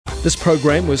This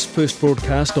program was first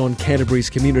broadcast on Canterbury's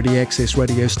community access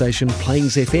radio station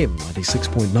Plains FM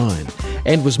 96.9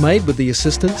 and was made with the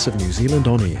assistance of New Zealand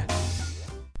On Air.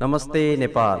 Namaste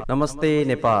Nepal. Namaste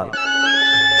Nepal.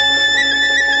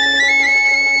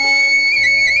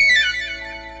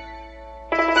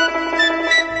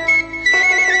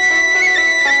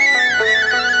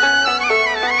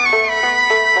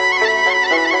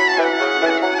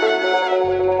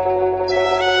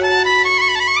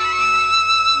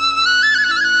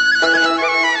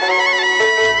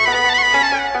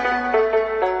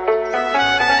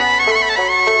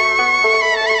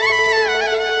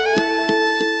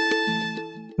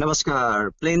 नमस्कार,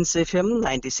 plains FM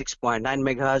 96.9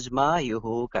 मेगाहर्जमा यो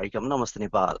हो कार्यक्रम नमस्ते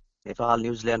Nepal. Nepal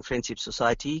New Zealand friendship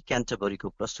society क्यान्टरबरीको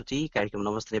प्रस्तुति कार्यक्रम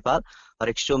नमस्ते नेपाल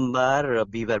हरेक सोमबार र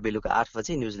बिहिबार बेलुका 8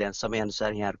 बजे न्युजिल्यान्ड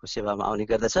समयअनुसार यहाँहरूको सेवामा आउने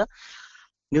गर्दछ।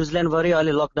 न्युजिल्यान्डभरि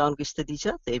अहिले लकडाउनको स्थिति छ,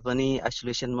 त्यही पनि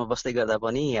आइसोलेसनमा बस्दै गर्दा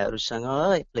पनि यहाँहरूसँग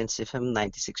प्लेन्स एफएम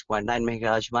 96.9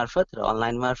 मेगाहर्ज मार्फत र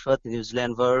अनलाइन मार्फत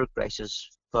न्युजिल्यान्डभर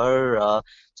क्राइसिसभर र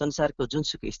संसारको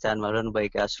जुनसुकै स्थानमा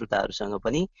रहनुभएका श्रोताहरूसँग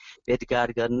पनि भेटघाट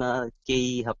गर्न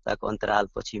केही हप्ताको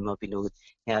अन्तरालपछि म विनोद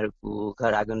यहाँहरूको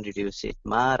घर आँगन रेडियो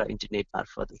सेटमा र इन्टरनेट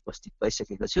मार्फत उपस्थित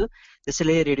भइसकेको छु।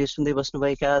 त्यसैले रेडियो सुन्दै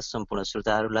बस्नुभएका सम्पूर्ण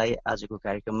श्रोताहरूलाई आजको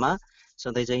कार्यक्रममा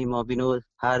सधैँ चाहिँ म विनोद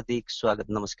हार्दिक स्वागत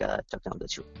नमस्कार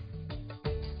टक्राउँदछु।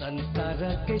 श्रोताहरू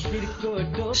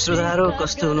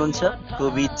कस्तो हुनुहुन्छ?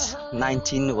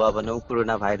 कोभिड-19 वा भनौँ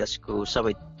कोरोना भाइरसको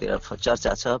सबैतर्फ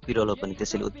चर्चा छ, पिरोलो पनि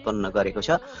त्यसैले उत्पन्न गरेको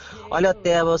छ। अहिले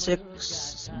अत्यावश्यक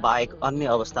बाहेक अन्य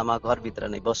अवस्थामा घरभित्र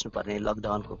नै बस्नुपर्ने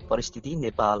लकडाउनको परिस्थिति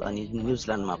नेपाल अनि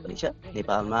न्युजिल्यान्डमा पनि छ।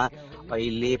 नेपालमा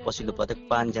अहिले पछिल्लो पटक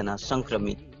 5 जना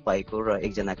सङ्क्रमित भएको र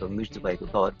 1 जनाको मृत्यु भएको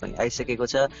खबर पनि आइसकेको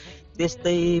छ।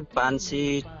 त्यस्तै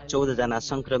 514 जना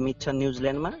सङ्क्रमित छन्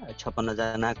न्युजिल्यान्डमा, 56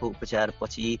 जनाको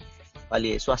उपचारपछि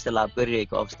अहिले स्वास्थ्य लाभ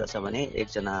गरिरहेको अवस्था छ भने 1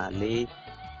 जनाले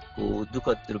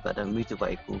दुःखद रूपबाट मृत्यु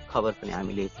भएको खबर पनि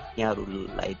हामीले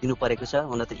यहाँहरूलाई दिनु परेको छ।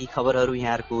 हुन त यी खबरहरू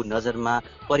यहाँहरूको नजरमा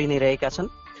परि नै रहेका छन्।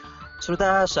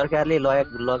 श्रोता, सरकारले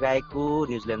लगाएको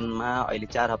न्युजिल्यान्डमा अहिले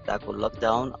 4 हप्ताको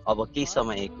लकडाउन अब केही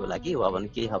समयको लागि वा भनौँ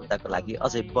केही हप्ताको लागि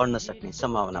अझै बढ्न सक्ने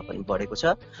सम्भावना पनि बढेको छ।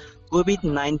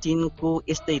 कोभिड-19 को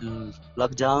यस्तै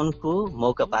लकडाउनको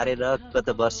मौका पारेर गत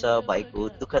वर्ष भएको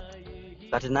दुःखद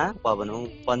घटना वा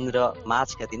भनौँ 15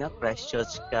 मार्चका दिन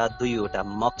क्राइस्टचर्चका 2वटा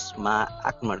मस्कमा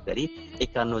आक्रमण गरी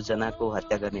 51 जनाको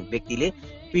हत्या गर्ने व्यक्तिले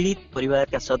पीडित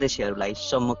परिवारका सदस्यहरूलाई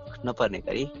सम्मुख नपर्ने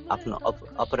गरी आफ्नो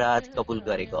अपराध कबुल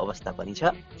गरेको अवस्था पनि छ।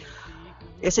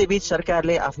 यसैबीच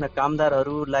सरकारले आफ्ना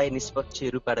कामदारहरूलाई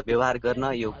निष्पक्ष रूपबाट व्यवहार गर्न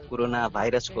यो कोरोना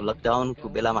भाइरसको लकडाउनको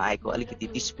बेलामा आएको अलिकति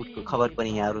डिस्प्युटको खबर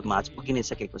पनि यहाँहरू माझ पुगि नै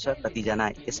सकेको छ।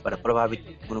 कतिजना यसबाट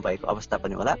प्रभावित हुनुभएको अवस्था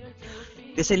पनि होला।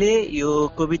 त्यसैले यो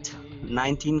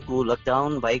कोभिड-19 को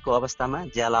लकडाउन भएको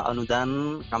अवस्थामा ज्याला अनुदान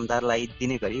कामदारलाई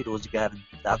दिने गरी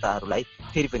रोजगारदाताहरूलाई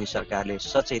फेरि पनि सरकारले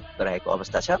सचेत गराएको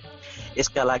अवस्था छ।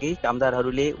 यसका लागि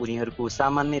कामदारहरूले उनीहरूको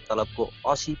सामान्य तलबको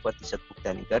 80%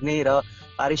 भुक्तानी गर्ने र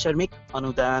पारिश्रमिक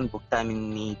अनुदान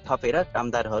भुक्तानी थपेर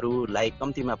कामदारहरूलाई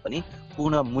कम्तीमा पनि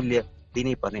पूर्ण मूल्य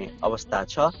दिनै पर्ने अवस्था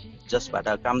छ,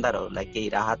 जसबाट कामदारहरूलाई केही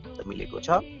राहत मिलेको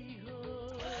छ।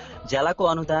 ज्यालाको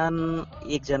अनुदान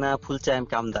 1 जना फुल टाइम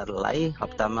कामदारलाई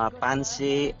हप्तामा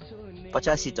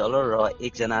 $585 र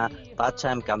 1 जना पार्ट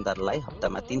टाइम कामदारलाई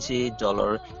हप्तामा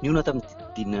 $300 न्यूनतम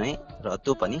दिने र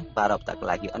त्यो पनि 12 हप्ताको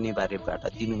लागि अनिवार्यबाट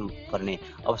दिनुपर्ने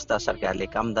अवस्था सरकारले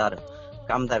कामदार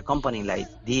कम्पनीलाई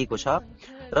दिएको छ।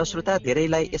 र श्रोता,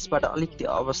 धेरैलाई यसबाट अलिकति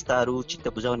अवस्थाहरू चित्त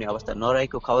बुझाउने अवस्था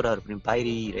नरहेको खबरहरू पनि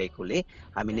बाहिरिरहेकोले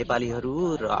हामी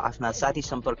नेपालीहरू र आफ्ना साथी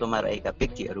सम्पर्कमा रहेका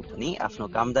व्यक्तिहरू पनि आफ्नो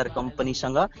कामदार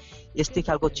कम्पनीसँग यस्तै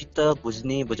खालको चित्त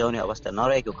बुझाउने अवस्था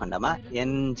नरहेको खण्डमा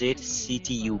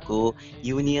NZCTU को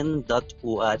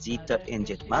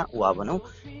union.org.nz मा वा भनौँ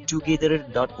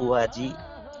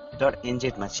together.org.nz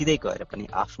मा सिधै गएर पनि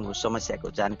आफ्नो समस्याको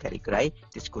जानकारी गराई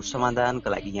त्यसको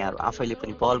समाधानका लागि यहाँहरू आफैले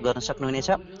पनि पहल गर्न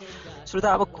सक्नुहुनेछ।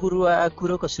 श्रोता, अब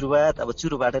कुरोको सुरुवात अब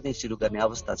सुरुबाट नै सुरु गर्ने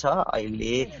अवस्था छ।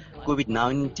 अहिले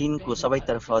कोभिड-19 को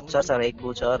सबैतर्फ चर्चा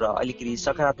रहेको छ र अलिकति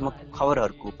सकारात्मक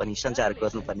खबरहरूको पनि सञ्चार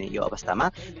गर्नुपर्ने यो अवस्थामा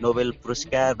नोबेल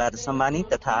पुरस्कारबाट सम्मानित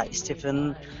तथा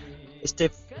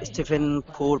स्टेफेन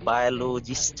फोर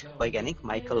बायोलोजिस्ट वैज्ञानिक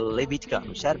माइकल लेभिटका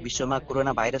अनुसार विश्वमा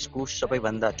कोरोना भाइरसको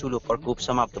सबैभन्दा ठुलो प्रकोप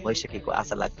समाप्त भइसकेको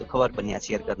आशा लाग्दो खबर पनि यहाँ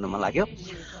सेयर गर्न मन लाग्यो।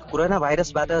 कोरोना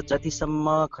भाइरसबाट जतिसम्म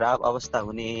खराब अवस्था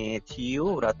हुने थियो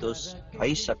र त्यो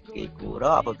भइसकेको र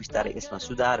अब बिस्तारै यसमा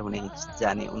सुधार हुने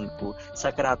जाने उनको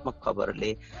सकारात्मक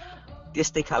खबरले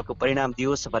त्यस्तै खालको परिणाम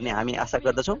दियोस् भन्ने हामी आशा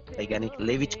गर्दछौँ। वैज्ञानिक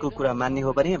लेभिचको कुरा मान्ने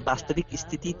हो भने वास्तविक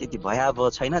स्थिति त्यति भयावह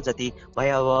छैन जति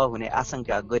भयावह हुने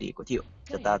आशंका गरिएको थियो।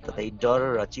 जताततै डर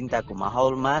र चिन्ताको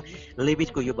माहौलमा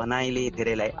लेभिचको यो भनाइले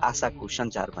धेरैलाई आशाको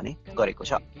सञ्चार भने गरेको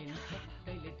छ।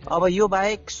 अब यो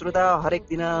बाहेक श्रोता हरेक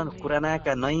दिन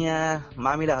कोरोनाका नयाँ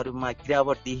मामिलाहरूमा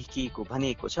गिरावट देखिएको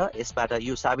भनिएको छ। यसबाट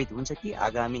यो साबित हुन्छ कि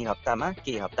आगामी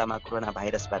केही हप्तामा कोरोना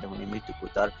भाइरसबाट हुने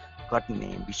मृत्युको दर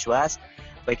घट्ने विश्वास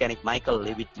वैज्ञानिक माइकल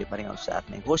लेभिटले भने अनुसार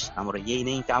नै होस्, हाम्रो यही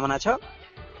नै कामना छ।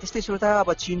 त्यस्तै श्रोता, अब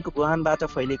चीनको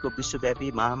वुहानबाट फैलेको विश्वव्यापी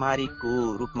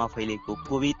महामारीको रूपमा फैलेको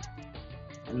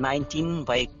कोभिड-19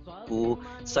 भएको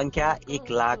संख्या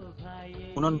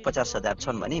 1,49,000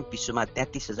 छन् भने विश्वमा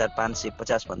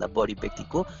 33,550 भन्दा बढी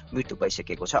व्यक्तिको मृत्यु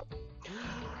भइसकेको छ।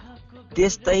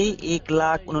 त्यस्तै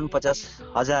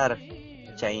 1,49,000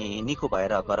 चाहिँ निको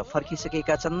भएर घर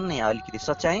फर्किसकेका छन्। यहाँ अलिकति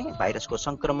सच्याइ, भाइरसको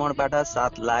संक्रमणबाट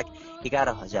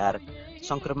 7,11,000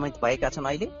 संक्रमित भएका छन्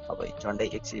अहिले। अब झन्डै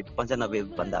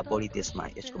 195 भन्दा बढी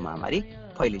देशमा यसको महामारी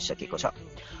फैलिसकेको छ।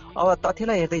 अब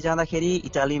तथ्यलाई हेर्दै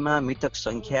जाँदाखेरि इटालीमा मृतक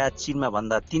संख्या चीनमा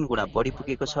भन्दा 3 गुणा बढी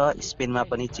पुगेको छ। स्पेनमा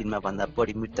पनि चीनमा भन्दा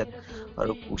बढी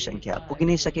मृतकहरूको संख्या पुगि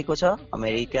नै सकेको छ।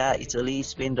 अमेरिका, इटली,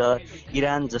 स्पेन र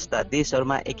इरान जस्ता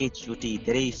देशहरूमा एकैचोटि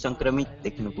धेरै संक्रमित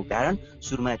देखिनुको कारण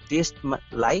सुरुमा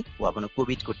टेस्टलाई वा भनौँ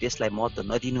कोभिडको टेस्टलाई महत्त्व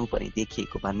नदिनु पनि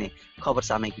देखिएको भन्ने खबर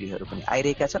सामग्रीहरू पनि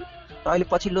आइरहेका छन्। र अहिले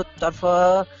पछिल्लो तर्फ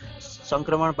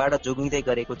संक्रमणबाट जोगिँदै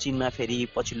गरेको चीनमा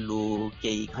फेरि पछिल्लो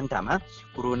केही घण्टामा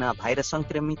कोरोना भाइरस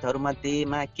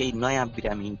संक्रमितहरूमध्येमा केही नयाँ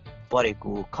बिरामी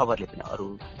परेको खबरले पनि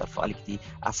अरूतर्फ अलिकति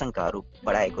आशंकाहरू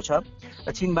बढाएको छ। र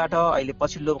चीनबाट अहिले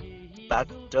पछिल्लो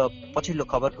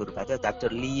खबरहरूबाट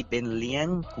डाक्टर ली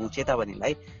बेनलियाङको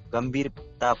चेतावनीलाई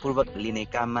गम्भीरतापूर्वक लिने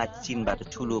काममा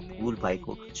चीनबाट ठूलो भूल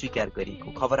भएको स्वीकार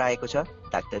गरिएको खबर आएको छ।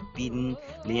 डाक्टर बिन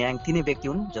लियाङ तिनै व्यक्ति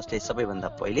हुन् जसले सबैभन्दा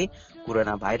पहिले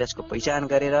कोरोना भाइरसको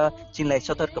पहिचान गरेर चीनलाई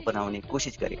सतर्क बनाउने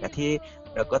कोसिस गरेका थिए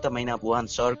र गत महिना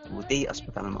वुहान सहरको त्यही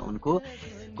अस्पतालमा उनको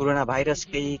कोरोना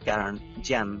भाइरसकै कारण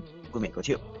ज्यान गुमेको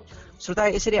थियो।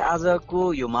 श्रोता, यसरी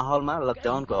आजको यो माहौलमा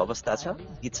लकडाउनको अवस्था छ।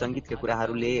 गीत सङ्गीतका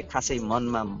कुराहरूले खासै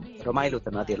मनमा रमाइलो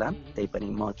त नदेला, तैपनि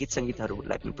म गीत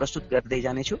सङ्गीतहरूलाई पनि प्रस्तुत गर्दै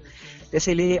जानेछु।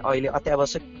 त्यसैले अहिले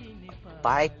अत्यावश्यक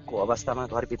बाहेकको अवस्थामा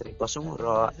घरभित्रै बसौँ र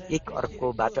एक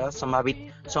अर्कोबाट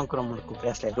सम्भावित सङ्क्रमणको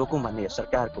प्रयासलाई रोकौँ भन्ने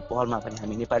सरकारको पहलमा पनि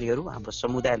हामी नेपालीहरू, हाम्रो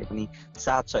समुदायले पनि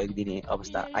साथ सहयोग दिने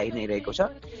अवस्था आइ नै रहेको छ।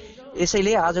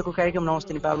 यसैले आजको कार्यक्रम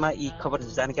नमस्ते नेपालमा यी खबर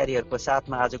जानकारीहरूको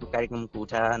साथमा आजको कार्यक्रमको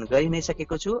उठान गरि नै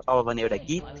सकेको छु। अब भने एउटा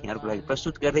गीत यहाँहरूको लागि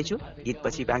प्रस्तुत गर्दैछु।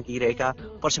 गीतपछि बाँकी रहेका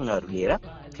प्रसङ्गहरू लिएर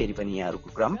फेरि पनि यहाँहरूको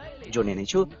क्रम जोड्ने नै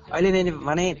छु। अहिले नै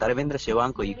भने धर्मेन्द्र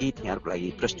सेवाङको यो गीत यहाँहरूको लागि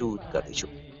प्रस्तुत गर्दैछु।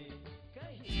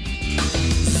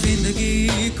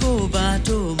 जिन्दगीको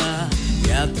बाटोमा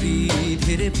यात्री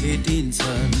धेरै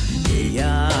भेटिन्छन्,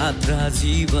 यात्रा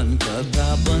जीवन कथा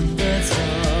बन्दछ।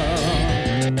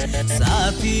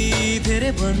 साथी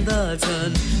धेरै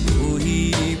बन्दछन्, कोही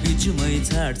बिचमै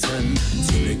छाड्छन्,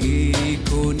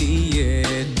 जिन्दगीको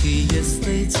नियति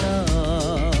यस्तै छ।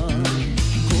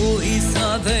 कोही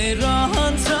सधैँ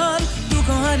रहन्छन्, दुःख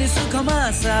अनि सुखमा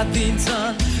साथ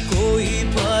दिन्छन्, कोही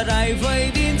पराई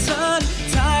भइदिन्छन्,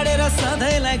 छाडेर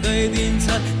सधैँलाई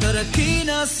गइदिन्छन्। तर किन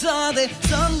सधैँ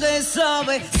सँगै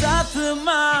सबै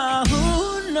साथमा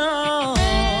हुन?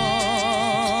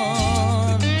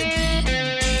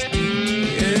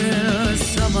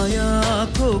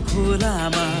 समयको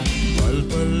खोलामा पल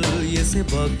पल यसै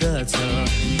बग्दछ,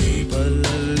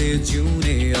 पलले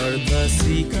जिउने अर्थ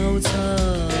सिकाउँछ।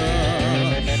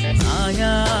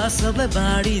 माया सबै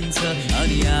बाँडिन्छ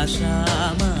अनि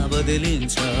आशामा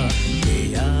बदलिन्छ,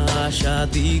 आशा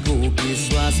दिगो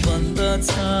विश्वास बन्दछ।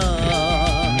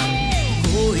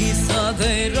 कोही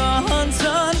सधैँ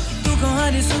रहन्छन्, दुःख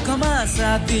अनि सुखमा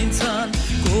साथ दिन्छन्,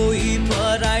 कोही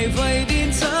पराई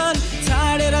भइदिन्छन्,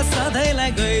 छाडेर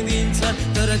सधैँलाई गइदिन्छन्।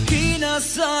 तर किन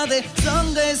सधैँ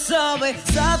सँगै सबै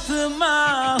साथमा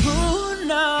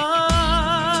हुन?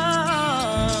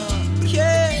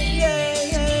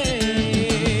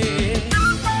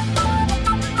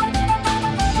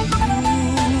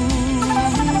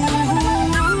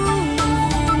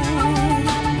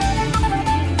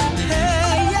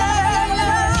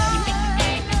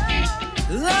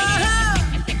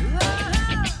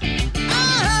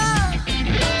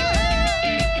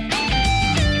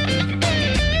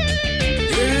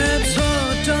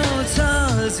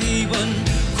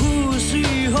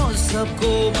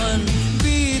 सबको मन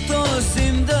बितो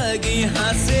जिन्दगी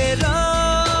हाँसेर,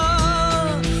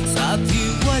 साथी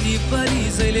वरिपरि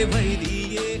जहिले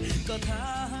भइदिए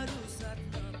कथाहरू।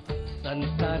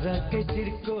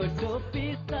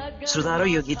 श्रोताहरू,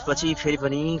 यो गीतपछि फेरि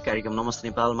पनि कार्यक्रम नमस्ते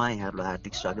नेपालमा यहाँहरूलाई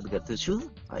हार्दिक स्वागत गर्दछु।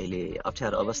 अहिले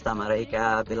अप्ठ्यारो अवस्थामा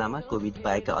रहेका बेलामा कोभिड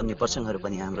बाहेकका अन्य प्रसङ्गहरू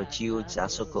पनि हाम्रो जियो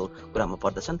चासोको कुरामा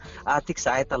पर्दछन्। आर्थिक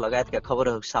सहायता लगायतका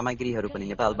खबरहरू सामग्रीहरू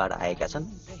पनि नेपालबाट आएका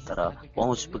छन्, तर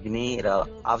पहुँच पुग्ने र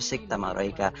आवश्यकतामा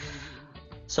रहेका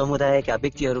समुदायका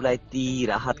व्यक्तिहरूलाई ती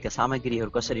राहतका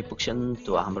सामग्रीहरू कसरी पुग्छन्,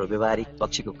 त्यो हाम्रो व्यवहारिक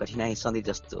पक्षको कठिनाई सधैँ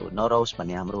जस्तो नरहोस्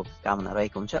भन्ने हाम्रो कामना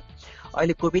रहेको हुन्छ।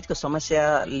 अहिले कोभिडको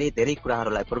समस्याले धेरै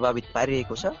कुराहरूलाई प्रभावित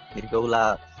पारिरहेको छ। मृगौला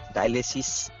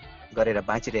डायलिसिस गरेर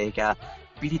बाँचिरहेका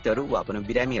पीडितहरू वा भनौँ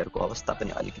बिरामीहरूको अवस्था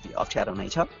पनि अलिकति अप्ठ्यारो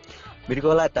नै छ।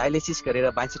 मृगौला डायलिसिस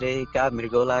गरेर बाँचिरहेका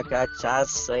मृगौलाका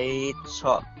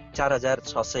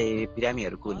 4,600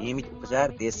 बिरामीहरूको नियमित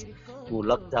उपचार देशको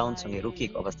लकडाउनसँगै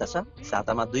रोकिएको अवस्था छ।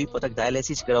 सातामा 2 पटक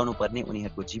डायलिसिस गराउनु पर्ने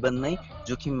उनीहरूको जीवन नै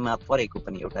जोखिममा परेको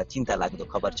पनि एउटा चिन्ता लाग्दो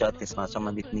खबर छ। त्यसमा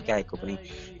सम्बन्धित निकायको पनि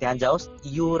ध्यान जाओस्।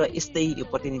 यो र यस्तै यो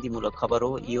प्रतिनिधिमूलक खबर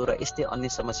हो। यो र यस्तै अन्य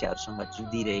समस्याहरूसँग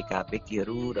जुधिरहेका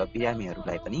व्यक्तिहरू र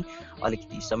बिरामीहरूलाई पनि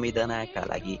अलिकति संवेदनाका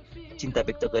लागि चिन्ता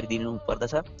व्यक्त गरिदिनु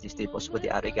पर्दछ। जस्तै पशुपति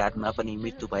आर्यघाटमा पनि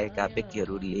मृत्यु भएका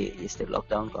व्यक्तिहरूले यस्तै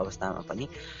लकडाउनको अवस्थामा पनि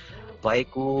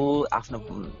भएको आफ्नो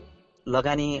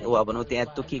लगानी वा भनौँ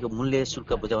त्यहाँ तोकिएको मूल्य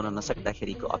शुल्क बुझाउन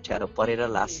नसक्दाखेरिको अप्ठ्यारो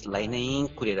परेर लासलाई नै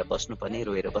कुरेर बस्नुपर्ने,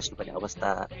 रोएर बस्नुपर्ने अवस्था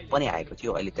पनि आएको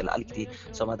थियो। अहिले त्यसलाई अलिकति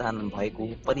समाधान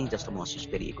भएको पनि जस्तो महसुस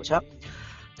गरिएको छ।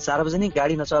 सार्वजनिक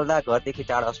गाडी नचल्दा घरदेखि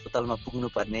टाढा अस्पतालमा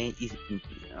पुग्नुपर्ने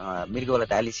मृगौला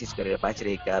डायलिसिस गरेर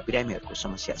बाँचिरहेका बिरामीहरूको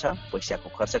समस्या छ।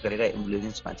 पैसाको खर्च गरेर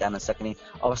एम्बुलेन्समा जान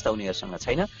सक्ने अवस्था उनीहरूसँग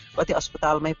छैन। कति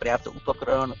अस्पतालमै पर्याप्त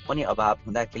उपकरण पनि अभाव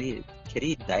हुँदाखेरि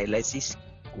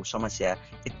डायलिसिसको समस्या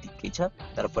यत्तिकै छ।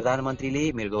 तर प्रधानमन्त्री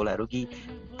नै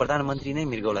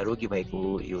मृगौला रोगी भएको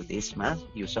यो देशमा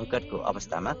यो सङ्कटको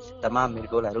अवस्थामा तमाम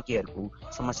मृगौला रोगीहरूको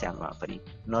समस्यामा पनि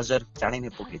नजर चाँडै नै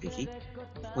पुगेदेखि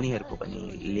उनीहरूको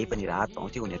पनि राहत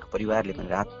पाउँथे, उनीहरूको परिवारले पनि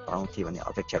राहत पाउँथे भन्ने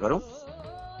अपेक्षा गरौँ।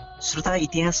 श्रोता,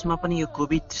 इतिहासमा पनि यो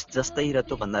कोभिड जस्तै र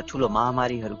त्योभन्दा ठुलो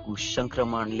महामारीहरूको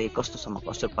सङ्क्रमणले कस्तोसम्म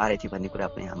असर पारेको थियो भन्ने कुरा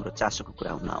पनि हाम्रो चासोको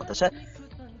कुरा हुन आउँदछ।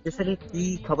 त्यसैले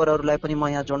ती खबरहरूलाई पनि म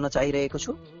यहाँ जोड्न चाहिरहेको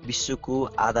छु।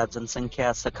 विश्वको आधा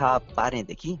जनसङ्ख्या सखा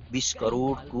पार्नेदेखि 20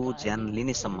 करोडको ज्यान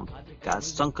लिनेसम्मका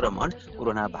सङ्क्रमण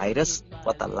कोरोना भाइरस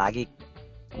पत्ता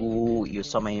लागेको यो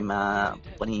समयमा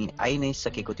पनि आइ नै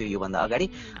सकेको थियो योभन्दा अगाडि।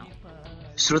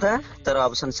 श्रोता, तर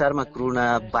अब संसारमा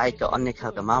कोरोना बाहेकका अन्य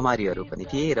खालका महामारीहरू पनि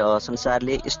थिए र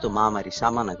संसारले यस्तो महामारी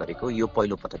सामना गरेको यो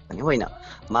पहिलो पटक पनि होइन।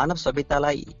 मानव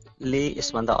सभ्यताले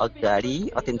यसभन्दा अगाडि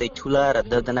अत्यन्तै ठुला र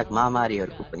दर्दनाक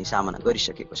महामारीहरूको पनि सामना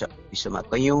गरिसकेको छ। विश्वमा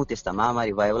कैयौँ त्यस्ता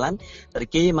महामारी भए होलान्, तर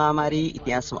केही महामारी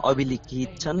इतिहासमा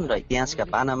अभिलिखित छन् र इतिहासका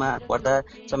पानामा पढ्दा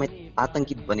समेत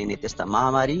आतंकित बनिने त्यस्ता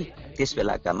महामारी त्यस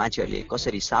बेलाका मान्छेहरूले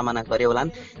कसरी सामना गरे होलान्।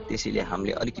 त्यसैले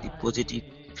हामीले अलिकति पोजिटिभ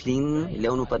फिलिङ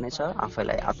ल्याउनु पर्नेछ,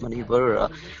 आफैलाई आत्मनिर्भर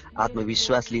र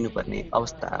आत्मविश्वास लिनुपर्ने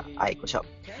अवस्था आएको छ।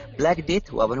 ब्ल्याक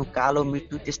डेथ वा भनौँ कालो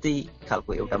मृत्यु त्यस्तै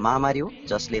खालको एउटा महामारी हो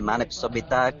जसले मानव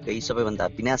सभ्यताकै सबैभन्दा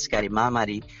विनाशकारी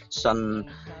महामारी सन्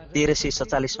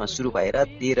 1347मा सुरु भएर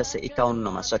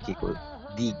 1351मा सकिएको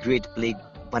दि ग्रेट प्लेग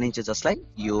भनिन्छ, जसलाई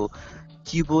यो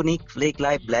क्युबोनिक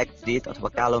प्लेगलाई ब्ल्याक डेथ अथवा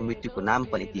कालो मृत्युको नाम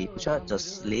पनि दिएको छ,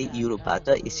 जसले युरोपबाट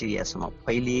एसियासम्म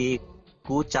फैलिएको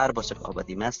 4 वर्षको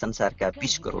अवधिमा संसारका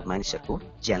 20 करोड मानिसहरूको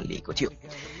ज्यान लिएको थियो।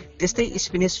 त्यस्तै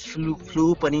स्पेनिस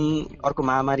फ्लू पनि अर्को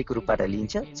महामारीको रूपबाट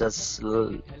लिइन्छ, जस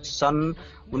सन्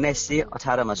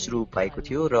 1918मा सुरु भएको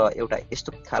थियो र एउटा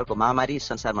यस्तो खालको महामारी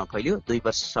संसारमा फैल्यो। 2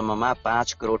 वर्षसम्ममा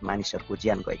 5 करोड मानिसहरूको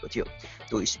ज्यान गएको थियो।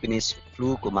 त्यो स्पेनिस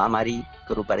फ्लूको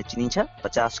महामारीको रूपबाट चिनिन्छ।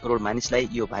 50 करोड मानिसलाई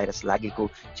यो भाइरस लागेको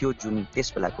थियो, जुन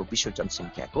त्यस बेलाको विश्व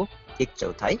जनसङ्ख्याको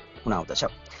 1/4 हुनाउँदछ।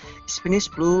 स्पेनिस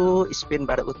फ्लू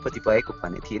स्पेनबाट उत्पत्ति भएको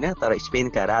भने थिएन, तर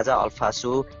स्पेनका राजा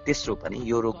अल्फासो तेस्रो पनि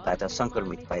यो रोगबाट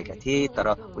सङ्क्रमित भएका थिए, तर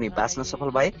उनी बाँच्न सफल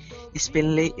भए।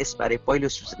 स्पेनले यसबारे पहिलो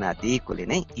सूचना दिएकोले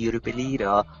नै युरोपेली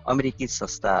र अमेरिकी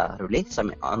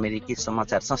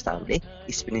समाचार संस्थाहरूले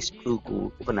स्पेनिस फ्लूको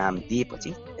उपनाम दिएपछि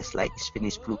यसलाई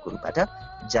स्पेनिस फ्लूको रूपबाट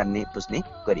जान्ने बुझ्ने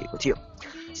गरिएको थियो।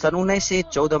 सन्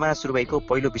 1914मा सुरु भएको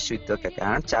पहिलो विश्वयुद्धका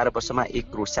कारण 4 वर्षमा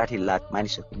 1,60,00,000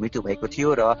 मानिसहरूको मृत्यु भएको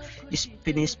थियो र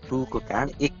स्पेनिस फ्लूको कारण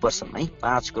 1 वर्षमै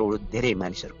 5 करोड धेरै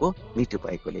मानिसहरूको मृत्यु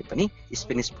भएकोले पनि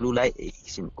स्पेनिस फ्लूलाई एक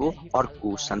किसिमको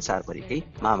अर्को संसारभरिकै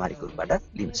महामारीको रूपबाट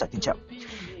लिन सकिन्छ।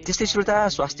 त्यस्तै श्रोता,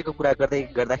 स्वास्थ्यको कुरा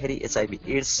गर्दाखेरि HIV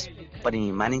एड्स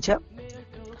पनि मानिन्छ।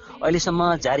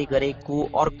 अहिलेसम्म जारी रहेको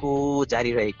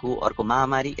अर्को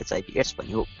महामारी HIV एड्स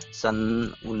पनि हो।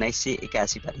 सन्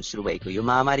 1981बाट सुरु भएको यो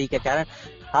महामारीका कारण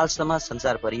हालसम्म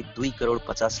संसारभरि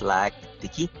 2,50,00,000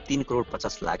 देखि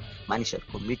 3,50,00,000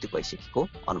 मानिसहरूको मृत्यु भइसकेको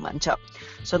अनुमान छ।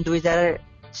 सन्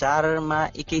 2004मा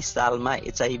एकै सालमा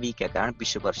एचआईभीका कारण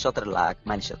विश्वभर 17 लाख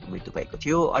मानिसहरूको मृत्यु भएको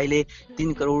थियो। अहिले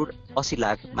 3 करोड 80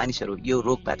 लाख मानिसहरू यो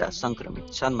रोगबाट संक्रमित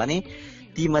छन् भने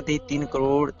तीमध्ये 3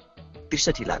 करोड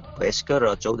 63 लाख वयस्क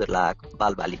र 14 लाख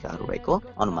बालबालिकाहरू रहेको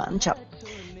अनुमान छ।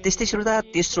 त्यस्तै श्रोता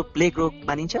तेस्रो प्लेग रोग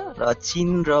मानिन्छ र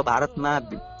चीन र भारतमा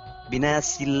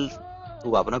विनाश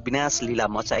लीला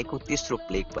मचाएको तेस्रो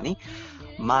प्लेग पनि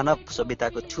मानव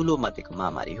सभ्यताको ठूलो मध्येको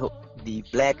महामारी हो। दि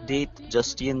ब्ल्याक डेथ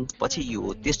जस्टियन पछि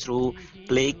यो तेस्रो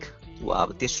प्लेग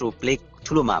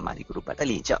ठूलो महामारीको रूपबाट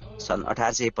लिइन्छ। सन्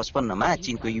 1855मा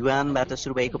चीनको युहानबाट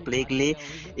सुरु भएको प्लेगले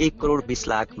 1 करोड 20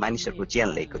 लाख मानिसहरूको ज्यान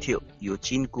लिएको थियो। यो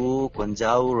चीनको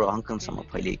क्वन्जाउ र हङकङसम्म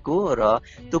फैलिएको र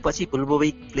त्यो पछि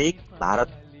बुल्बोविक प्लेग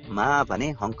भारतमा भने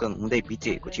हङकङ हुँदै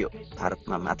भित्रिएको थियो।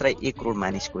 भारतमा मात्र 1 करोड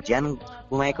मानिसको ज्यान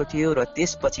गुमाएको थियो र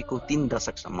त्यसपछिको 3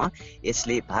 दशकसम्म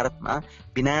यसले भारतमा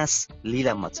विनाश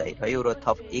लीला मचाइरह्यो र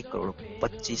थप 1 करोड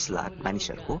 25 लाख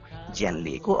मानिसहरूको ज्यान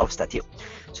लिएको अवस्था थियो।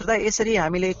 श्रोता यसरी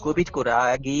हामीले कोभिडको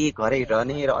लागि घरै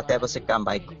रहने र अत्यावश्यक काम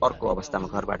बाहेक अर्को अवस्थामा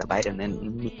घरबाट बाहिर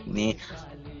निक्ने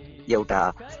एउटा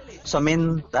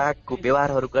संयमताको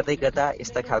व्यवहारहरू गर्दै गर्दा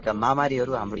यस्ता खालका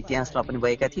महामारीहरू हाम्रो इतिहासमा पनि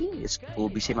भएका थिए। यसको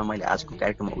विषयमा मैले आजको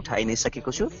कार्यक्रममा उठाइ नै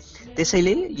सकेको छु।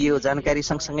 त्यसैले यो जानकारी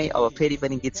सँगसँगै अब फेरि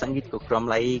पनि गीत सङ्गीतको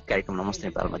क्रमलाई कार्यक्रम नमस्ते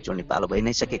नेपालमा जोड्ने पालो भइ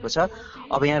नै सकेको छ।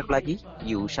 अब यहाँहरूको लागि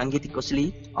यो साङ्गीतिक कोसेली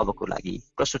अबको लागि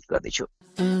प्रस्तुत गर्दैछु।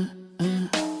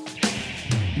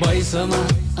 मै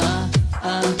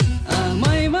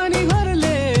पनि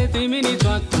घरले तिमी नि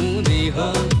चाखुँदै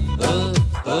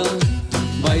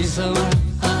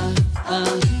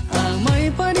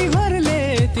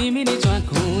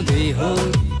हो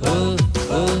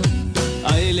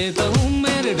अहिले त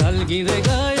उमेर ढल्किँदै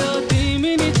गयो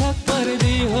तिमी नि छक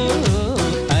पर्दी हो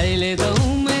अहिले त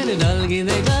उमेर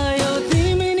ढल्किँदै गयो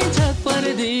तिमी नि छक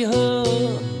पर्दी हो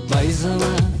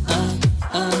भैसमा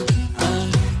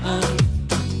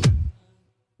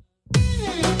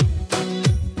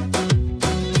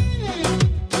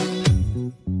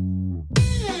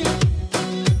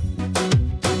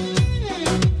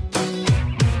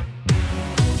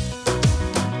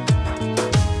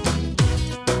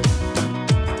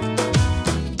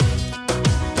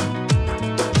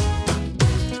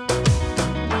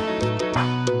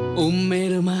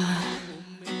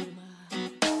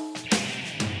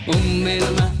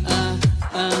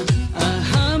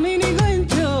हामी नि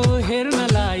गइन्थ्यो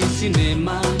हेर्नलाई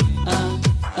सिनेमा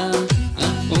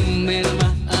उमेरमा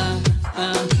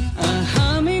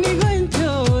हामी नि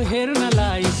गइन्थ्यो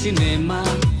हेर्नलाई सिनेमा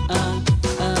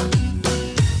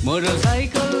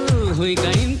मोटरसाइकल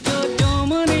हुइकाइन्थ्यो त्यो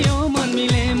मन यो मन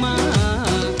मिलेमा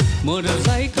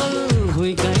मोटरसाइकल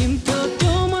हुइकाइन्थ्यो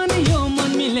त्यो मन यो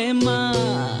मन मिलेमा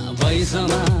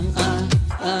भैसमा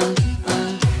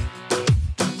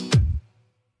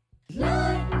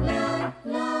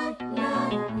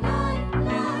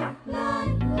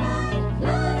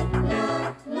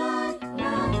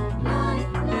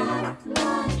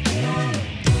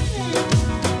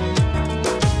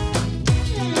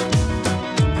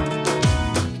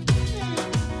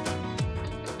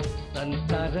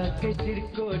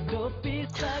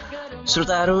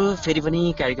श्रोताहरू फेरि पनि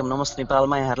कार्यक्रम नमस्ते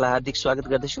नेपालमा यहाँहरूलाई हार्दिक स्वागत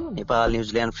गर्दछु। नेपाल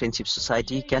न्युजिल्यान्ड फ्रेन्डशिप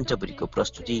सोसाइटी क्यान्टरबरीको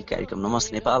प्रस्तुति कार्यक्रम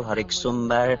नमस्ते नेपाल हरेक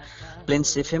सोमबार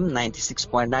प्लेन्स एफएम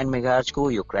 96.9 मेगाहर्जको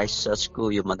यो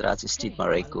क्राइस्टचर्चको यो मद्रास स्ट्रिटमा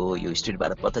रहेको यो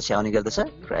स्ट्रिटबाट प्रत्यक्ष आउने गर्दछ।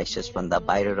 क्राइस्टचर्चभन्दा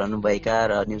बाहिर रहनुभएका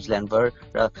र न्युजिल्यान्डभर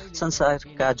र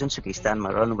संसारका जुनसुकै स्थानमा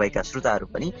रहनुभएका श्रोताहरू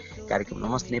पनि कार्यक्रम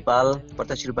नमस्ते नेपाल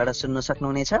प्रत्यक्ष रूपबाट सुन्न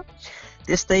सक्नुहुनेछ।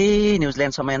 त्यस्तै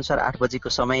न्युजिल्यान्ड समयअनुसार 8 बजेको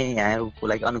समय यहाँहरूको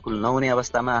लागि अनुकूल नहुने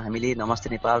अवस्थामा हामीले नमस्ते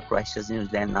नेपाल क्राइस्टचर्च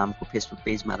न्युजिल्यान्ड नामको फेसबुक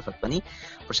पेज मार्फत पनि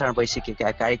प्रसारण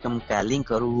भइसकेका कार्यक्रमका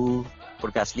लिङ्कहरू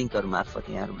पोडकास्ट लिङ्कहरू मार्फत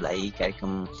यहाँहरूलाई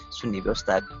कार्यक्रम सुन्ने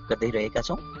व्यवस्था गर्दै रहेका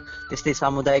छौँ। त्यस्तै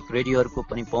सामुदायिक रेडियोहरूको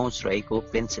पनि पहुँच रहेको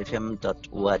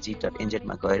pensfm.org.nz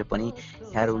मा गएर पनि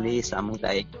यहाँहरूले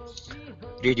सामुदायिक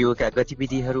रेडियोका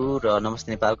गतिविधिहरू र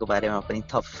नमस्ते नेपालको बारेमा पनि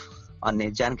थप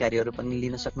अन्य जानकारीहरू पनि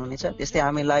लिन सक्नुहुनेछ। त्यस्तै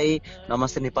हामीलाई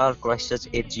नमस्ते नेपाल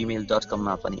cristchurch@gmail.com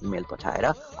मा पनि इमेल पठाएर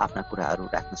आफ्ना कुराहरू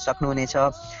राख्न सक्नुहुनेछ।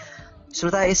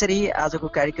 श्रोता यसरी आजको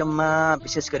कार्यक्रममा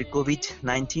विशेष गरी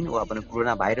कोभिड-19 वा भनौँ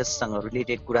कोरोना भाइरससँग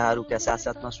रिलेटेड कुराहरूका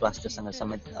साथसाथमा स्वास्थ्यसँग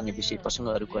सम्बन्धित अन्य विषय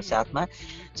प्रसङ्गहरूको साथमा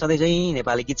सधैँझै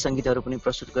नेपाली गीत सङ्गीतहरू पनि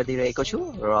प्रस्तुत गरिरहेको छु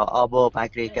र अब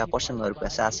बाँकी रहेका प्रसङ्गहरूका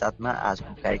साथसाथमा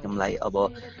आजको कार्यक्रमलाई अब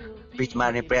बिच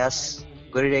मार्ने प्रयास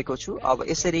गरिरहेको छु। अब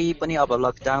यसरी पनि अब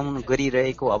लकडाउन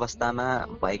गरिरहेको अवस्थामा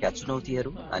भएका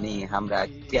चुनौतीहरू अनि हाम्रा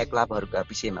क्रियाकलापहरूका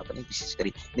विषयमा पनि विशेष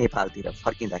गरी नेपालतिर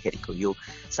फर्किँदाखेरिको यो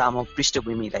सामूहिक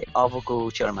पृष्ठभूमिलाई अबको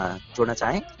चरणमा जोड्न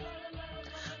चाहे।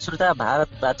 श्रोता,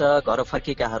 भारतबाट घर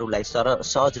फर्केकाहरूलाई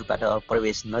सहज रूपबाट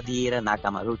प्रवेश नदिएर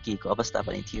नाकामा रोकिएको अवस्था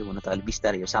पनि थियो। हुन त अहिले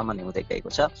बिस्तारै यो सामान्य हुँदै गएको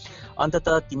छ।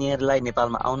 अन्ततः तिनीहरूलाई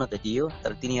नेपालमा आउन त दियो,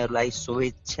 तर तिनीहरूलाई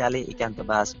स्वेच्छाले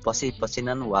एकान्तवास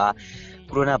बसेनन् वा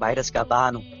कोरोना भाइरसका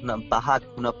वाहक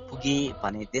हुन पुगे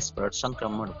भने देशभर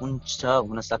सङ्क्रमण हुन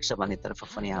सक्छ भन्नेतर्फ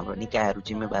पनि हाम्रो निकायहरू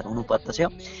जिम्मेवार हुनुपर्दछ।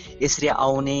 यसरी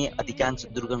आउने अधिकांश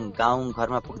दुर्गम गाउँ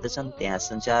घरमा पुग्दछन्। त्यहाँ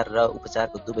सञ्चार र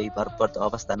उपचारको दुवै भरपर्दो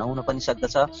अवस्था नहुन पनि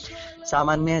सक्दछ।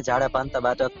 सामान्य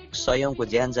झाडापान्तबाट सयौंको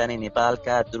ज्यान जाने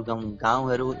नेपालका दुर्गम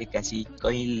गाउँहरू एक्कासी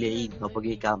कहिल्यै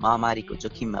नपुगेका महामारीको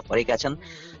जोखिममा परेका छन्।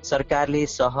 सरकारले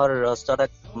सहर र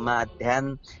सडकमा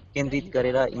ध्यान केन्द्रित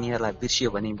गरेर यिनीहरूलाई बिर्सियो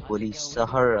भने भोलि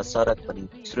सहर र सडक पनि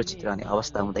सुरक्षित रहने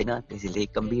अवस्था हुँदैन। त्यसैले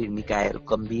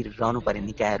गम्भीर रहनुपर्ने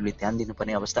निकायहरूले ध्यान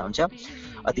दिनुपर्ने अवस्था हुन्छ।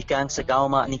 अधिकांश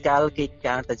गाउँमा निकालकै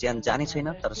कारण त ज्यान जाने छैन,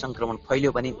 तर सङ्क्रमण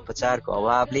फैल्यो भने उपचारको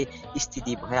अभावले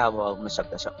स्थिति भयावह हुन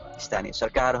सक्दछ। स्थानीय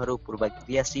सरकारहरू पूर्व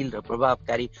क्रियाशील र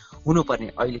प्रभावकारी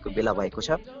हुनुपर्ने अहिलेको बेला भएको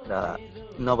छ र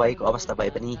नभएको अवस्था भए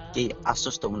पनि केही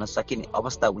आश्वस्त हुन सकिने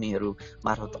अवस्था उनीहरू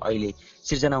मार्फत अहिले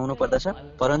सिर्जना हुनुपर्दछ।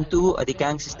 परन्तु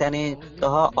अधिकांश स्थानीय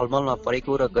तह अलमलमा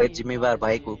परेको र गैर जिम्मेवार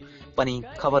भएको पनि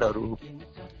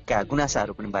खबरहरूका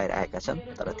गुनासाहरू पनि बाहिर आएका छन्।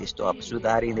 तर त्यस्तो अब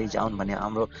सुधारिँदै जाउन् भन्ने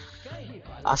हाम्रो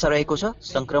आशा रहेको छ।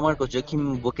 सङ्क्रमणको जोखिम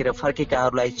बोकेर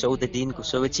फर्केकाहरूलाई 14 दिनको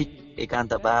स्वैच्छिक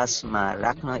एकान्तवासमा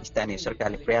राख्न स्थानीय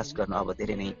सरकारले प्रयास गर्न अब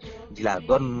धेरै नै ढिला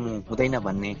गर्नु हुँदैन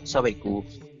भन्ने सबैको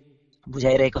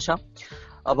बुझाइरहेको छ।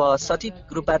 अब सठिक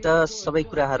रूपबाट सबै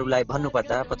कुराहरूलाई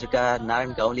भन्नुपर्दा पत्रकार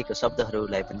नारायण गाउँलेको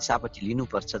शब्दहरूलाई पनि सापट्टि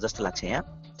लिनुपर्छ जस्तो लाग्छ। यहाँ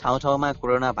ठाउँ ठाउँमा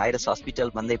कोरोना भाइरस हस्पिटल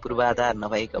भन्दै पूर्वाधार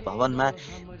नभएका भवनमा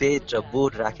बेड र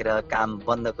बोर्ड राखेर काम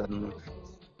बन्द गर्नु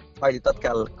अहिले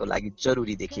तत्कालको लागि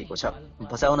जरुरी देखिएको छ।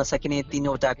 बचाउन सकिने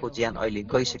 3वटाको ज्यान अहिले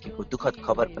गइसकेको दुःखद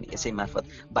खबर पनि यसै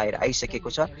मार्फत बाहिर आइसकेको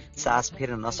छ। सास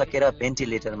फेर्न नसकेर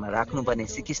भेन्टिलेटरमा राख्नुपर्ने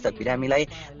चिकित्सक बिरामीलाई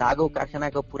धागो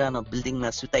कारखानाको पुरानो बिल्डिङमा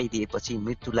सुताइदिएपछि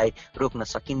मृत्युलाई रोक्न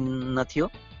सकिन्नथ्यो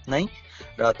नै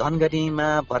र धनगढीमा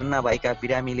भर्ना भएका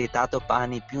बिरामीले तातो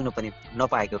पानी पिउन पनि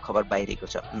नपाएको खबर बाहिरिएको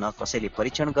छ। न कसैले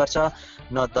परीक्षण गर्छ,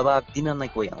 न दबाब दिन नै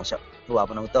कोही आउँछ वा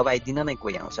भनौँ दबाई दिन नै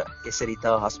कोही आउँछ। यसरी त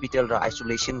हस्पिटल र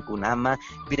आइसोलेसनको नाममा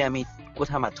बिरामी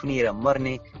कोठामा थुनिएर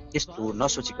मर्ने यस्तो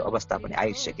नसोचेको अवस्था पनि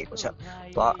आइसकेको छ।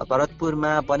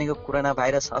 भरतपुरमा बनेको कोरोना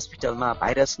भाइरस हस्पिटलमा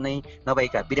भाइरस नै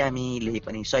नभएका बिरामीले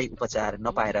पनि सही उपचार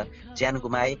नपाएर ज्यान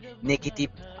गुमाए। नेगेटिभ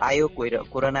आयो,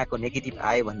 कोरोनाको नेगेटिभ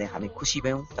आयो भन्दै हामी खुसी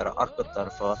भयौँ, तर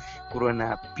अर्कोतर्फ कोरोना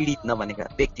पीडित नबनेका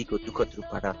व्यक्तिको दुःखद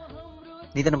रूपबाट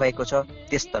निधन भएको छ।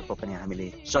 त्यसतर्फ पनि हामीले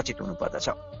सचेत हुनुपर्दछ।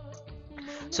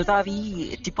 श्रोता,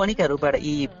 यी टिप्पणीका रूपबाट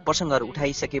यी प्रसङ्गहरू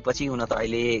उठाइसकेपछि हुन त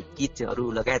अहिले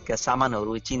किटहरू लगायतका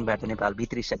सामानहरू चीनबाट नेपाल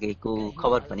भित्रिसकेको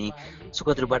खबर पनि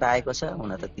सुखद रूपबाट आएको छ।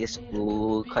 हुन त त्यसको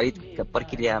खरिदका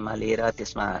प्रक्रियामा लिएर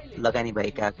त्यसमा लगानी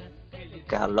भएका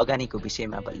लगानीको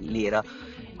विषयमा लिएर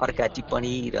अर्का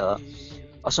टिप्पणी र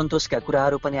असन्तोषका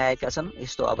कुराहरू पनि आएका छन्।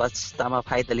 यस्तो अवस्थामा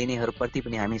फाइदा लिनेहरूप्रति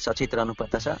पनि हामी सचेत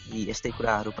रहनुपर्दछ। यी यस्तै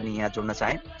कुराहरू पनि यहाँ जोड्न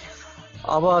चाहे।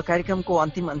 अब कार्यक्रमको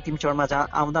अन्तिम चरणमा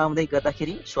आउँदै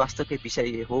गर्दाखेरि स्वास्थ्यकै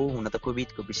विषय हो। हुन त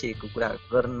कोभिडको विषयको कुरा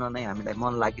गर्न नै हामीलाई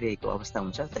मन लागिरहेको अवस्था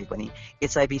हुन्छ। तैपनि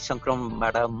HIV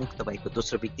सङ्क्रमणबाट मुक्त भएको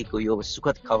दोस्रो व्यक्तिको यो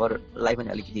सुखद खबरलाई पनि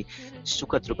अलिकति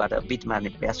सुखद रूपबाट बिट मार्ने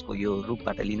प्रयासको यो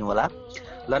रूपबाट लिनुहोला।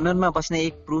 लन्डनमा बस्ने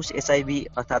एक पुरुष HIV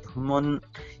अर्थात्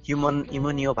ह्युमन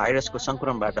इम्युनियो भाइरसको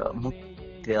सङ्क्रमणबाट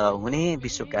मुक्त हुने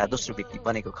विश्वका दोस्रो व्यक्ति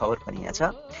बनेको खबर पनि यहाँ छ।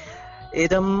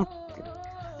 एडम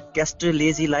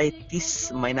क्यास्ट्रेलेजीलाई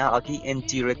 30 महिना अघि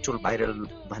एन्टिरेक्टोरल भाइरल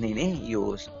भनिने यो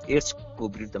एड्सको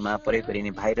विरुद्धमा प्रयोग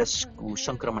गरिने भाइरसको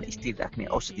सङ्क्रमण स्थिर राख्ने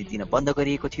औषधि दिन बन्द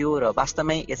गरिएको थियो र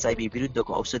वास्तवमै HIV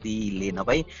विरुद्धको औषधिले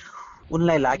नभई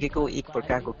उनलाई लागेको एक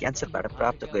प्रकारको क्यान्सरबाट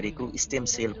प्राप्त गरेको स्टेम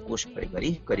सेल कोष प्रयोग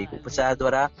गरी गरेको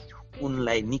उपचारद्वारा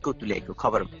उनलाई निको तुल्याएको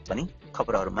खबर पनि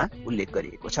खबरहरूमा उल्लेख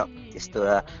गरिएको छ। त्यस्तो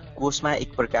कोषमा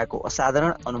एक प्रकारको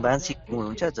असाधारण आनुवंशिक गुण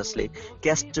हुन्छ जसले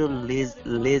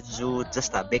क्यास्ट्रेलेजो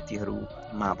जस्ता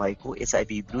व्यक्तिहरूमा भएको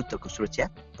HIV विरुद्धको सुरक्षा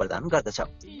प्रदान गर्दछ।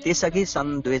 त्यसअघि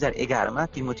सन् 2011मा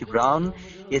टिमोथी ब्राउन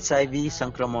HIV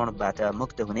सङ्क्रमणबाट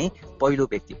मुक्त हुने पहिलो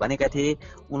व्यक्ति बनेका थिए।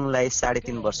 उनलाई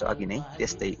 3.5 वर्ष अघि नै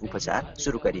त्यस्तै उपचार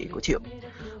सुरु गरिएको थियो।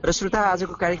 र श्रोता,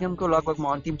 आजको कार्यक्रमको लगभग म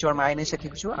अन्तिम चरणमा आइ नै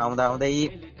सकेको छु। आउँदै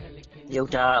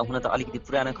एउटा हुन त अलिकति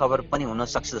पुरानो खबर पनि हुन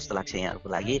सक्छ जस्तो लाग्छ यहाँहरूको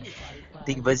लागि।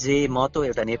 दिग्विजय महतो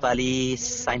एउटा नेपाली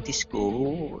साइन्टिस्टको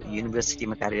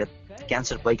युनिभर्सिटीमा कार्यरत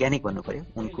क्यान्सर वैज्ञानिक भन्नु पर्यो।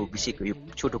 उनको विषयको यो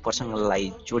छोटो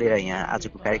प्रसङ्गलाई जोडेर यहाँ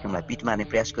आजको कार्यक्रमलाई बिट मार्ने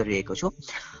प्रयास गरिरहेको छु।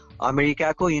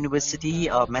 अमेरिकाको university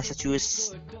of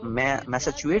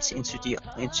Massachusetts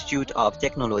institute of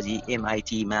technology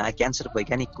MIT-मा क्यान्सर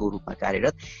वैज्ञानिकको रूपमा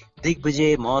कार्यरत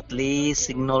दिग्विजय महतले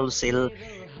सिग्नल सेल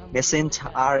नेसेन्ट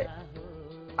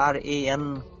RAN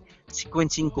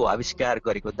सिक्वेन्सिङको आविष्कार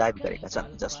गरेको दाबी गरेका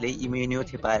छन्, जसले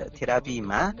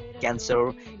इम्युनोथेरापीमा क्यान्सर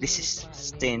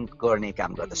रेसिस्टेन्ट गर्ने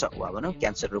काम गर्दछ वा भनौँ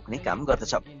क्यान्सर रोक्ने काम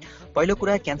गर्दछ। पहिलो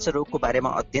कुरा, क्यान्सर रोगको बारेमा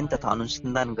अध्ययन तथा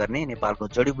अनुसन्धान गर्ने, नेपालको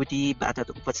जडीबुटीबाट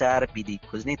उपचार विधि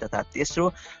खोज्ने तथा तेस्रो,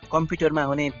 कम्प्युटरमा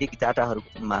हुने बिग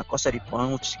डाटाहरूमा कसरी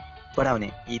पहुँच बढाउने।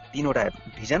 यी तीनवटा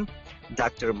भिजन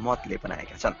डाक्टर मतले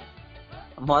बनाएका छन्।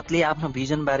 मतले आफ्नो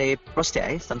भिजनबारे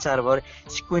प्रस्ट्याए संसारभर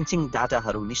सिक्वेन्सिङ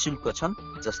डाटाहरू निशुल्क छन्,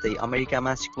 जस्तै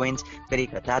अमेरिकामा सिक्वेन्स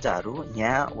गरिएका डाटाहरू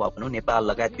यहाँ वा भनौँ नेपाल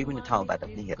लगायत विभिन्न ठाउँबाट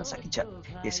पनि हेर्न सकिन्छ।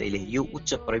 त्यसैले यो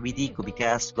उच्च प्रविधिको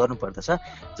विकास गर्नुपर्दछ,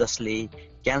 जसले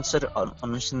क्यान्सर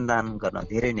अनुसन्धान गर्न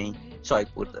धेरै नै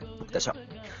सहयोग पुग्दछ।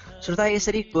 श्रोता,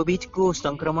 यसरी कोभिडको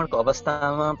सङ्क्रमणको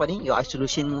अवस्थामा पनि, यो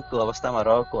आइसोलेसनको अवस्थामा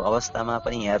रहेको अवस्थामा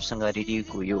पनि यहाँहरूसँग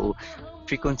रेडियोको यो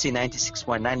फ्रिक्वेन्सी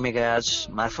 96.9 मेगाहर्ज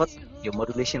मार्फत, यो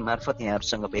मोडुलेसन मार्फत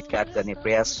यहाँहरूसँग भेटघाट गर्ने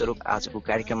प्रयास स्वरूप आजको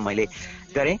कार्यक्रम मैले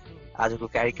गरेँ। आजको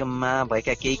कार्यक्रममा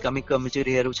भएका केही कमी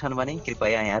कमजोरीहरू छन् भने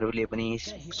कृपया यहाँहरूले पनि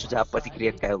सुझाव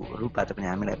प्रतिक्रियाका रूपबाट पनि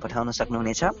हामीलाई पठाउन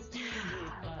सक्नुहुनेछ।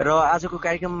 र आजको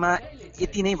कार्यक्रममा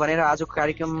यति नै भनेर आजको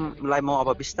कार्यक्रमलाई म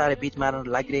अब बिस्तारै बिच मार्न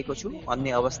लागिरहेको छु।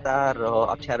 अन्य अवस्था र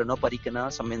अप्ठ्यारो नपरिकन,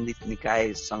 सम्बन्धित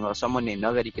निकायसँग समन्वय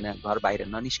नगरिकन घर बाहिर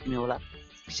ननिस्किनु होला।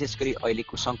 विशेष गरी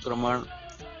अहिलेको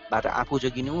सङ्क्रमणबाट आफू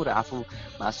जोगिनु र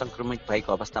आफूमा सङ्क्रमित भएको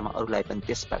अवस्थामा अरूलाई पनि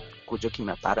त्यसको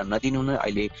जोखिममा पार नदिनु नै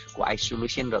अहिलेको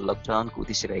आइसोलेसन र लकडाउनको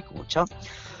उद्देश्य रहेको हुन्छ।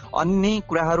 अन्य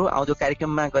कुराहरू आउँदो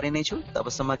कार्यक्रममा गरे नै छु।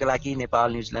 तबसम्मका लागि नेपाल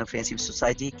न्युजिल्यान्ड फ्रेन्डसिप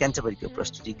सोसाइटी क्यान्टरबरीको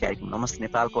प्रस्तुति कार्यक्रम नमस्ते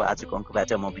नेपालको आजको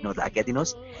अङ्कबाट म विनोद आज्ञा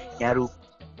दिनुहोस्।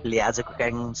 यहाँहरूले आजको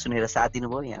कार्यक्रम सुनेर साथ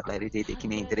दिनुभयो, यहाँहरूलाई हृदयदेखि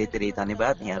नै धेरै धेरै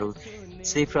धन्यवाद। यहाँहरू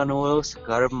सेफ रहनुहोस्,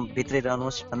 घरभित्रै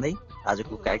रहनुहोस् भन्दै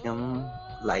आजको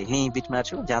कार्यक्रमलाई यहीँ बिचमा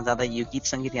छु। जहाँ जाँदा यो गीत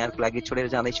सङ्गीत यहाँहरूको लागि छोडेर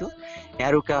जाँदैछु।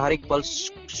 यहाँहरूका हरेक पल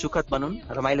सुखद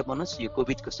बनुन्, रमाइलो बनोस्। यो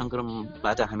कोभिडको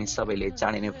सङ्क्रमणबाट हामी सबैले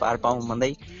चाँडै नै पार पाऊँ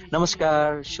भन्दै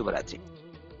नमस्कार, शुभरात्रि।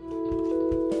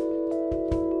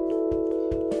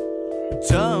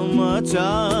 चम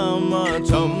चम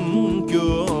चम्क्यो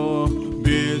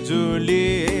बिजुली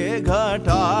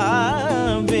घटा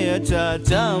बेच,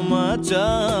 चम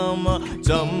चम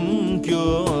चम्क्यो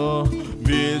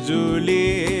बिजुली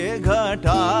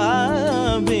घटा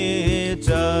बेच।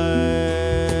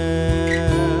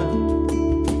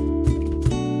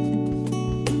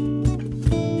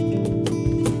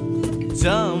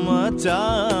 चम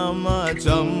चम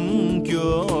चम्क्यो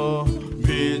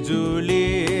बिजुली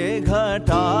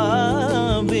घटा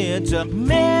बेच,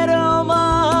 मेरो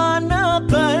मन